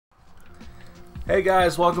Hey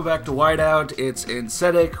guys, welcome back to Whiteout. It's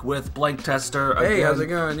Insetic with Blank Tester again. Hey, how's it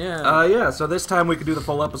going? Yeah. Yeah, so this time we can do the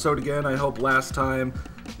full episode again. I hope last time,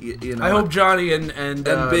 you know... I hope Johnny and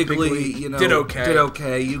Big Lee, you know, did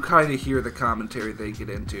okay. You kind of hear the commentary they get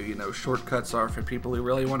into, you know, shortcuts are for people who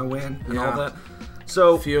really want to win and all that.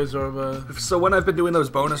 So, so when I've been doing those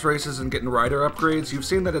bonus races and getting rider upgrades, you've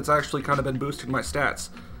seen that it's actually kind of been boosting my stats.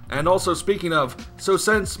 And also, speaking of, so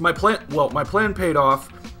since my plan paid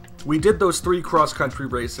off, we did those 3 cross-country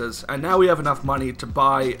races, and now we have enough money to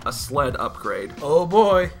buy a sled upgrade. Oh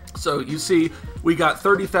boy. So you see, we got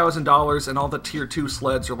 $30,000, and all the tier 2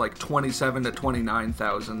 sleds are like $27,000 to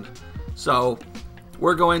 $29,000. So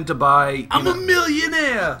we're going to buy... I'm a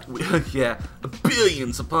millionaire! Yeah,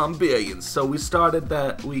 billions upon billions. So we started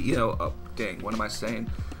that, oh dang, what am I saying?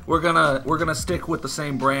 We're gonna stick with the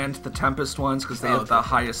same brand, the Tempest ones, because they have the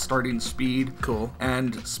highest starting speed. Cool.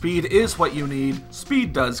 And speed is what you need.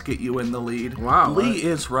 Speed does get you in the lead. Wow. Lee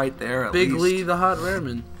is right there at Big least. Lee, the hot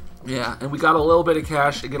rareman. Yeah, and we got a little bit of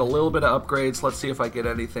cash to get a little bit of upgrades. Let's see if I get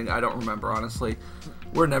anything. I don't remember, honestly.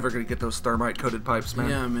 We're never going to get those thermite-coated pipes, man.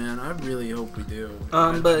 Yeah, man. I really hope we do.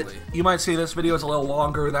 But you might see this video is a little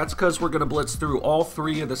longer. That's because we're going to blitz through all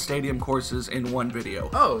 3 of the stadium courses in one video.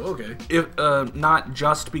 Oh, okay. If not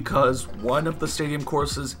just because one of the stadium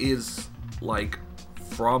courses is, like,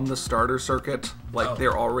 from the starter circuit. Like,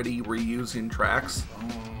 they're already reusing tracks.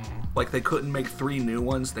 Like, they couldn't make 3 new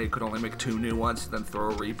ones. They could only make 2 new ones and then throw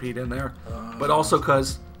a repeat in there. But also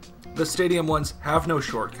because the stadium ones have no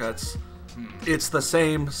shortcuts. It's the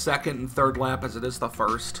same second and third lap as it is the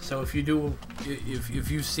first. So if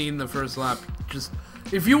you've seen the first lap,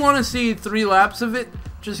 if you want to see 3 laps of it,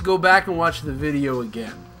 just go back and watch the video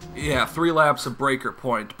again. Yeah, 3 laps of Breaker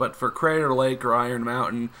Point, but for Crater Lake or Iron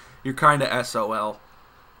Mountain, you're kind of SOL,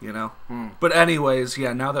 you know? But anyways,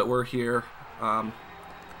 yeah, now that we're here,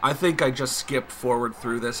 I think I just skipped forward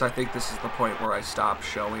through this. I think this is the point where I stop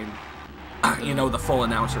showing, you know, the full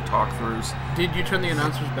announcer talk-throughs. Did you turn the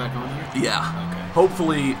announcers back on here? Yeah. Okay.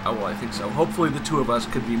 Hopefully, well, I think so. Hopefully the 2 of us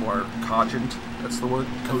could be more cogent. That's the word?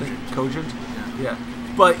 Cogent. Cogent? Yeah.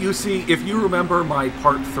 But you see, if you remember my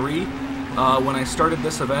part 3, when I started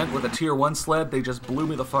this event with a tier 1 sled, they just blew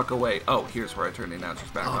me the fuck away. Oh, here's where I turned the announcers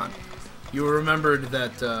back on. You remembered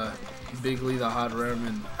that, Big Lee the hot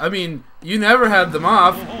rareman. I mean, you never had them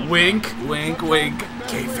off. Wink. Wink, wink.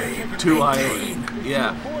 Kayfabe. 2 I.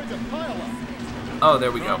 Yeah. Oh,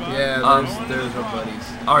 there we go. Yeah, there's our buddies.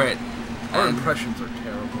 Alright. Our impressions are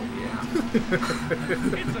terrible. Yeah.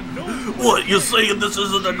 What, you're saying this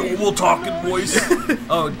isn't a normal talking voice?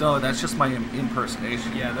 Oh, no, that's just my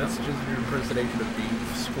impersonation. Yeah, that's just your impersonation of being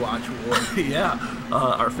Squatch Ward. Yeah,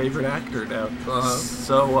 our favorite actor now.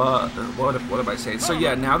 So, what am I saying? So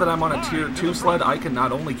yeah, now that I'm on a tier 2 sled, I can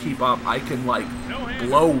not only keep up, I can, like,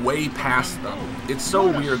 blow way past them. It's so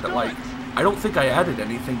weird that, like, I don't think I added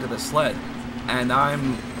anything to the sled, and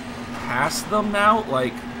I'm past them now.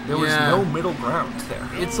 Like, there was no middle ground there.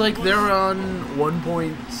 It's like they're on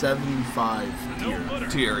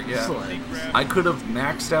 1.75 tier, yeah. sleds. I could have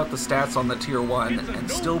maxed out the stats on the tier 1 and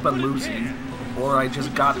still been losing, or I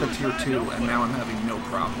just got the tier 2 and now I'm having no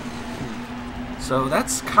problem. So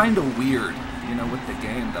that's kind of weird, you know, with the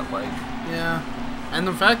game that, like... Yeah, and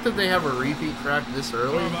the fact that they have a repeat track this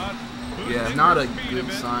early, is not a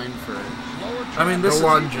good sign for the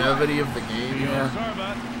longevity of the game. Yeah.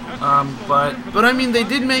 But I mean, they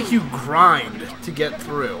did make you grind to get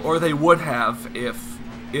through. Or they would have if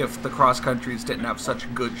the cross countries didn't have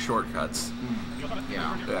such good shortcuts.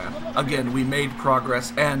 Yeah. Again, we made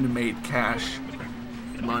progress and made cash.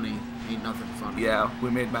 Money ain't nothing funny. Yeah,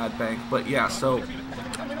 we made mad bank. But yeah, so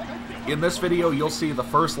in this video you'll see the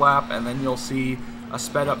first lap and then you'll see a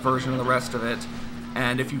sped up version of the rest of it.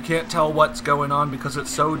 And if you can't tell what's going on because it's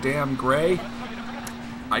so damn gray,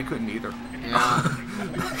 I couldn't either. Yeah.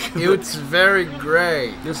 It's very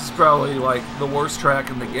gray. This is probably like the worst track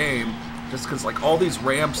in the game, just because like all these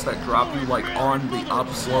ramps that drop you like on the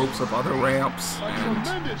upslopes of other ramps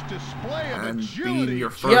and being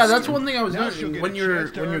your first. Yeah, that's one thing I was noticing. When you're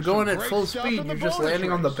going at full speed, you're just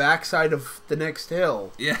landing on the backside of the next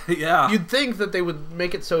hill. Yeah, yeah. You'd think that they would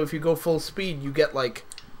make it so if you go full speed, you get like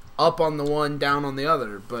up on the one, down on the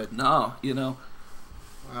other, but no, you know.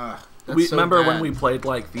 Remember when we played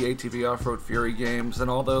like the ATV Off-Road Fury games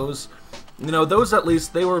and all those? You know, those at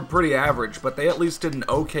least, they were pretty average, but they at least did an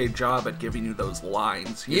okay job at giving you those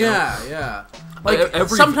lines. You know? Yeah. Like,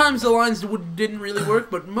 sometimes the lines didn't really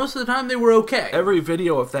work, but most of the time they were okay. Every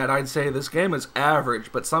video of that, I'd say this game is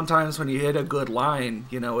average, but sometimes when you hit a good line,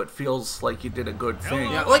 you know, it feels like you did a good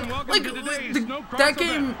thing. Yeah, like that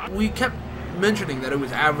game, we kept mentioning that it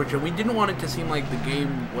was average, and we didn't want it to seem like the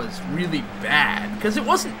game was really bad, because it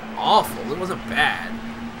wasn't awful, it wasn't bad.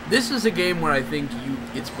 This is a game where I think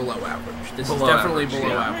it's below average. This is definitely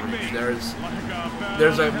below average.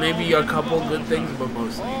 There's maybe a couple good things, but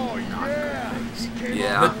mostly not good things.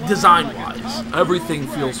 Yeah. But design-wise, everything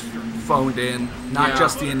feels phoned in. Not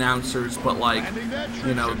just the announcers, but like,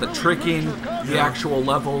 you know, the tricking, the actual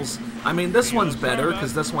levels. I mean, this one's better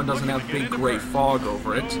because this one doesn't have big gray fog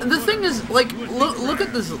over it. And the thing is, like, look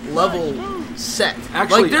at this level set.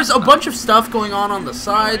 Actually, like, there's a bunch of stuff going on the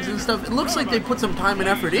sides and stuff. It looks like they put some time and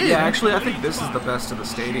effort in. Yeah, actually, I think this is the best of the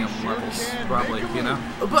stadium levels, probably, you know?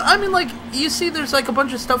 But, I mean, like, you see there's, like, a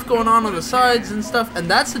bunch of stuff going on the sides and stuff, and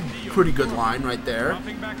that's a pretty good line right there.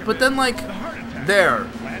 But then, like, there,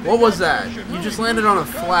 what was that? You just landed on a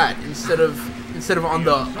flat instead of on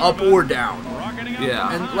the up or down.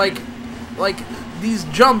 Yeah. And, like, these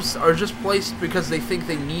jumps are just placed because they think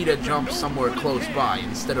they need a jump somewhere close by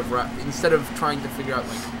instead of trying to figure out,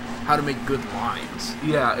 like, how to make good lines.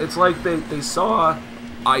 Yeah, it's like they saw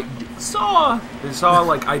like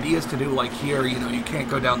ideas to do, like, here, you know, you can't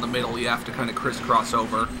go down the middle, you have to kind of crisscross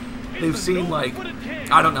over. They've seen, like,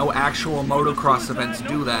 I don't know, actual motocross events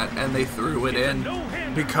do that, and they threw it in.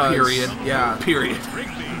 Because period. Yeah. Period.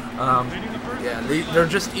 Yeah, they're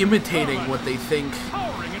just imitating what they think.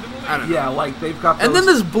 I don't know. Yeah, like they've got those, and then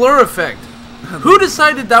this blur effect. Who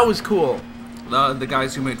decided that was cool? The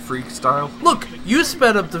guys who made Freestyle. Look, you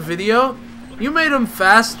sped up the video. You made them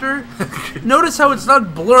faster. Notice how it's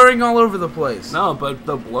not blurring all over the place. No, but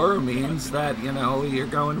the blur means that, you know, you're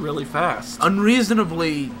going really fast.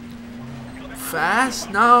 Unreasonably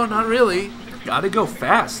fast? No, not really. Gotta go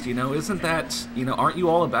fast, you know, isn't that, you know, aren't you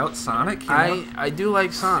all about Sonic? You know? I do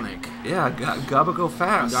like Sonic. Yeah, gotta go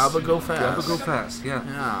fast. Gotta go fast. Gotta go fast, yeah.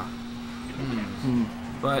 Yeah.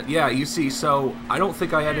 But yeah, you see, so I don't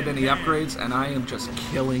think I added any upgrades, and I am just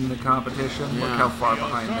killing the competition. Yeah. Look how far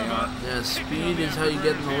behind they are. Yeah, speed is how you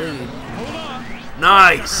get in the lead.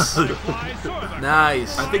 Nice!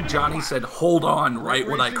 Nice. I think Johnny said, hold on, right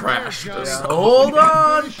when I crashed. Yeah. Hold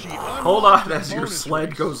on! Hold on as your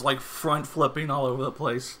sled goes, like, front flipping all over the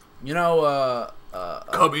place. You know,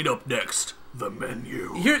 coming up next, the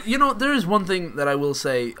menu. Here, you know, there is one thing that I will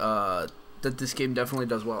say, that this game definitely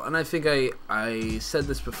does well, and I think I said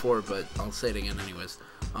this before, but I'll say it again anyways.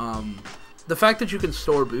 The fact that you can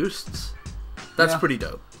store boosts, that's pretty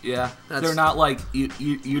dope. Yeah, they're not like,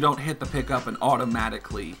 you don't hit the pickup and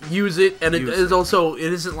automatically use it, and it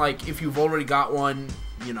isn't like if you've already got one,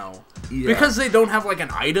 you know, because they don't have like an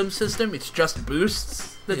item system, it's just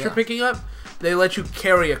boosts that you're picking up. They let you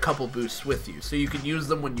carry a couple boosts with you, so you can use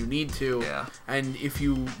them when you need to. Yeah. And if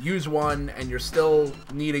you use one and you're still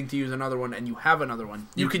needing to use another one, and you have another one,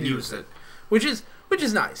 you can use it, which is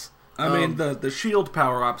nice. I mean, the shield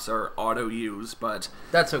power-ups are auto-use, but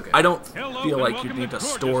that's okay. I don't feel like you need to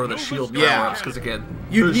store the shield power-ups, because again,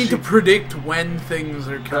 you need to predict when things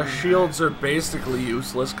are coming. The shields are basically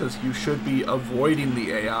useless, because you should be avoiding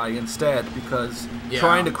the AI instead, because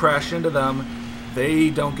trying to crash into them, they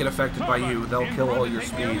don't get affected by you. They'll kill all your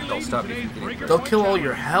speed. They'll stop you from getting hurt. They'll kill all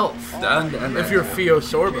your health. And if you're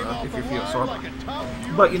Fio-Sorba. If you're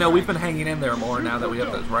Fio-Sorba. But, you know, we've been hanging in there more now that we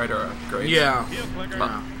have those rider upgrades. Yeah.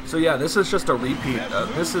 So, yeah, this is just a repeat.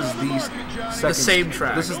 This is the same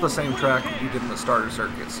track. This is the same track we did in the starter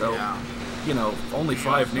circuit. So, you know, only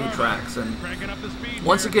 5 new tracks. And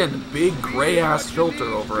once again, big gray-ass filter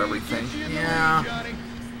over everything. Yeah.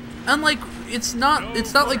 And, like, it's not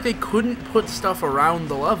like they couldn't put stuff around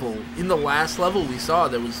the level. In the last level we saw,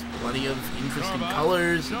 there was plenty of interesting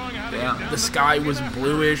colors. Yeah. The sky was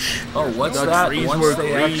bluish. Oh, what's that? Once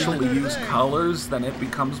they actually use colors, then it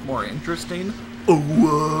becomes more interesting. Oh,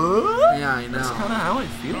 what? Yeah, I know. That's kind of how I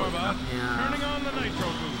feel about it. Yeah.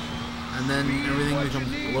 And then everything becomes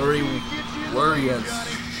blurry. Blurry as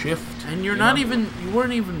shift. And you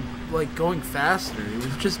weren't even like going faster. It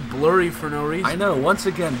was just blurry for no reason. I know. Once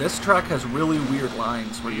again, this track has really weird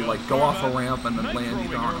lines where you like go off a ramp and then land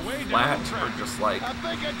either on a flat or just like. I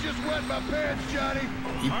think I just wet my pants, Johnny.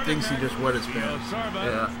 He thinks he just wet his pants.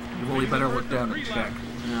 Yeah. You really better look down and check.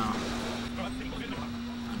 Yeah. I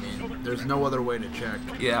mean, there's no other way to check.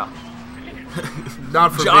 Yeah.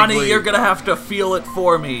 Not for Johnny, you're gonna have to feel it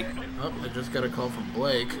for me. Oh, I just got a call from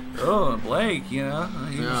Blake. Oh, Blake, you know,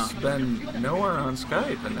 he's been nowhere on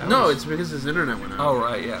Skype. And no, it's because his internet went out. Oh,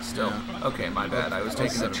 right, yeah, still. Yeah. Okay, my bad. I was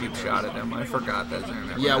taking a cheap shot at him. I forgot that his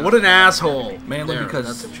internet went out. What an asshole. Mainly because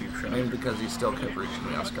that's a cheap shot. Mainly because he still kept reaching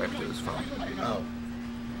me on Skype to his phone.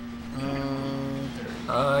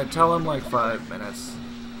 Oh. Tell him like 5 minutes.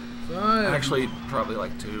 5? Actually, probably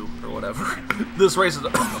like 2 or whatever. This race is...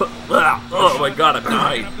 oh my god, I'm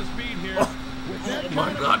dying.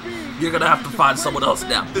 My God, you're gonna have to find someone else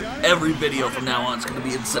now. Every video from now on is gonna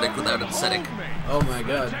be Acidic without Acidic. Oh my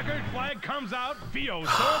God. Checkered flag comes out. Fio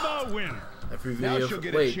Sorba win. Every Now video. she'll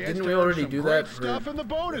get a Wait, chance didn't to we earn already some do great that stuff for in the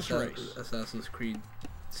bonus race? Assassin's Creed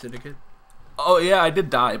Syndicate? Oh yeah, I did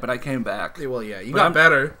die, but I came back. Yeah, well, yeah, you But got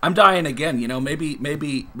better. I'm dying again. You know, maybe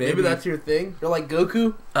Maybe that's your thing. You're like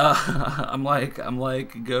Goku. I'm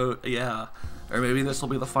like go yeah, or maybe this will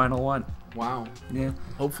be the final one. Wow. Yeah.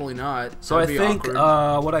 Hopefully not. So I That'd be think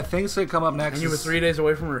awkward. what I think is gonna come up next. And you were is, 3 days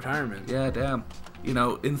away from retirement. Yeah, damn. You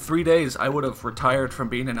know, in 3 days I would have retired from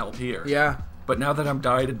being an LPer. Yeah. But now that I'm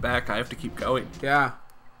died and back, I have to keep going. Yeah.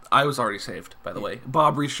 I was already saved, by the way.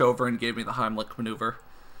 Bob reached over and gave me the Heimlich maneuver,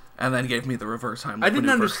 and then gave me the reverse Heimlich maneuver. I didn't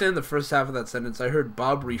understand the first half of that sentence. I heard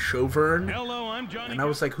Bob Reshovern, Hello, I'm Johnny. and I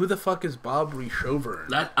was like, "Who the fuck is Bob Reshovern?"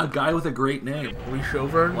 That a guy with a great name,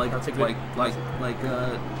 Reshovern, like that's a good. like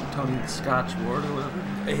Tony Scotch Ward or whatever.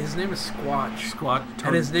 His name is Squatch, Tony,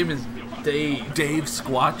 and his name is Dave. Dave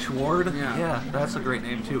Squatch Ward. Yeah. That's a great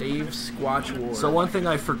name too. Dave Squatch Ward. So one thing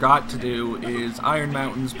I forgot to do is Iron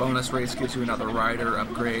Mountain's bonus race gives you another rider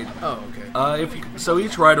upgrade. Oh, okay. So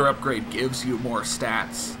each rider upgrade gives you more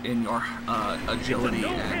stats in your agility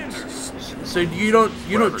and So you don't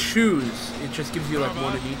whatever. choose. It just gives you like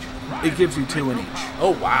one in each. It gives you 2 in each.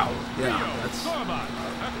 Oh wow. Yeah. That's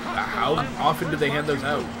how often do they hand those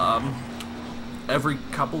out? Every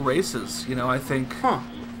couple races, you know, I think Huh.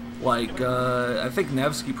 I think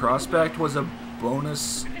Nevsky Prospect was a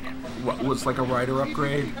bonus, was like a rider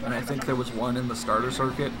upgrade, and I think there was one in the starter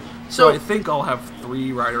circuit. So I think I'll have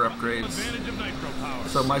 3 rider upgrades.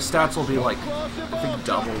 So my stats will be like, I think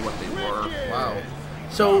double what they were. Wow.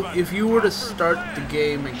 So if you were to start the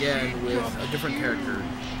game again with a different character,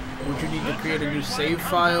 would you need to create a new save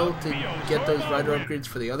file to get those rider upgrades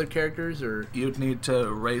for the other characters, or You'd need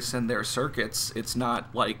to race in their circuits. It's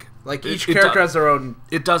not like each character has their own?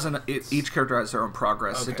 It doesn't. Each character has their own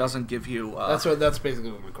progress. Okay. It doesn't give you. That's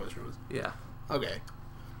basically what my question was. Yeah. Okay.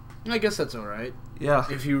 I guess that's all right. Yeah.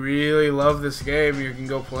 If you really love this game, you can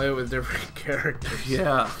go play it with different characters.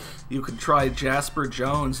 Yeah. You could try Jasper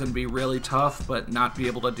Jones and be really tough, but not be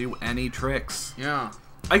able to do any tricks. Yeah.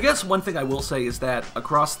 I guess one thing I will say is that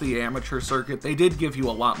across the amateur circuit, they did give you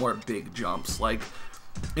a lot more big jumps. Like,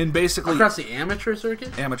 in basically Across the amateur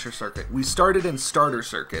circuit? amateur circuit, we started in starter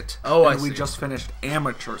circuit. Oh, I and we see. just finished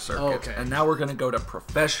amateur circuit, Oh, okay. and now we're gonna go to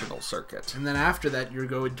professional circuit. And then after that, you're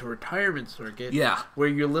going to retirement circuit. Yeah. Where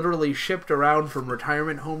you're literally shipped around from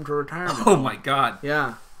retirement home to retirement. Oh home. my God!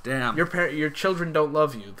 Yeah. Damn. Your children don't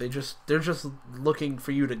love you. They're just looking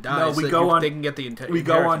for you to die. No, so we that go on. They can get the We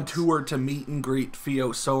go on inheritance. tour to meet and greet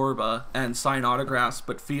Fio Sorba and sign autographs,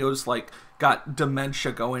 but Fio's like got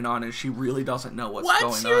dementia going on, and she really doesn't know what's going on.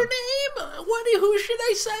 What's your name? Who should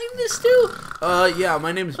I sign this to? Yeah,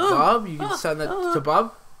 my name's Bob. You can sign that to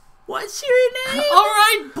Bob. What's your name? All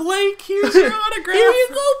right, Blake. Here's your autograph. Here you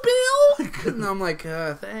go, Bill. And I'm like,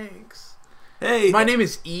 thanks. Hey, My name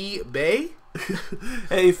is E. Bay.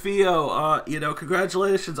 hey, Fio.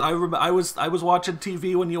 Congratulations. I was watching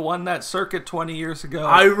TV when you won that circuit 20 years ago.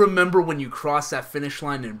 I remember when you crossed that finish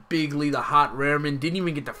line and Big Lee, the hot rareman, didn't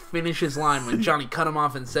even get to finish his line when Johnny cut him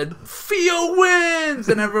off and said, "Fio wins!"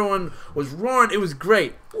 And everyone was roaring. It was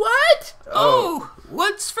great. What?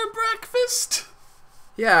 What's for breakfast?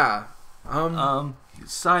 Yeah.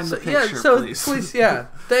 Sign the picture, yeah, so please. yeah.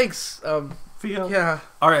 Thanks. Fio. Yeah.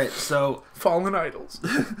 All right, so Fallen Idols.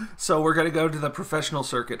 we're gonna go to the professional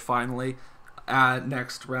circuit finally,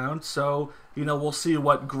 next round. So we'll see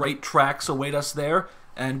what great tracks await us there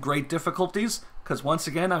and great difficulties. Because once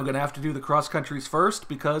again, I'm gonna have to do the cross countries first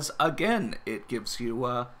because again, it gives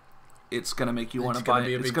you. It's gonna make you want to buy.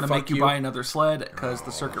 It's gonna make you buy another sled because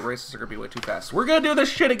the circuit races are gonna be way too fast. We're gonna do this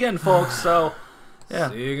shit again, folks. So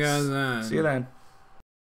yeah. See you guys then. See you then.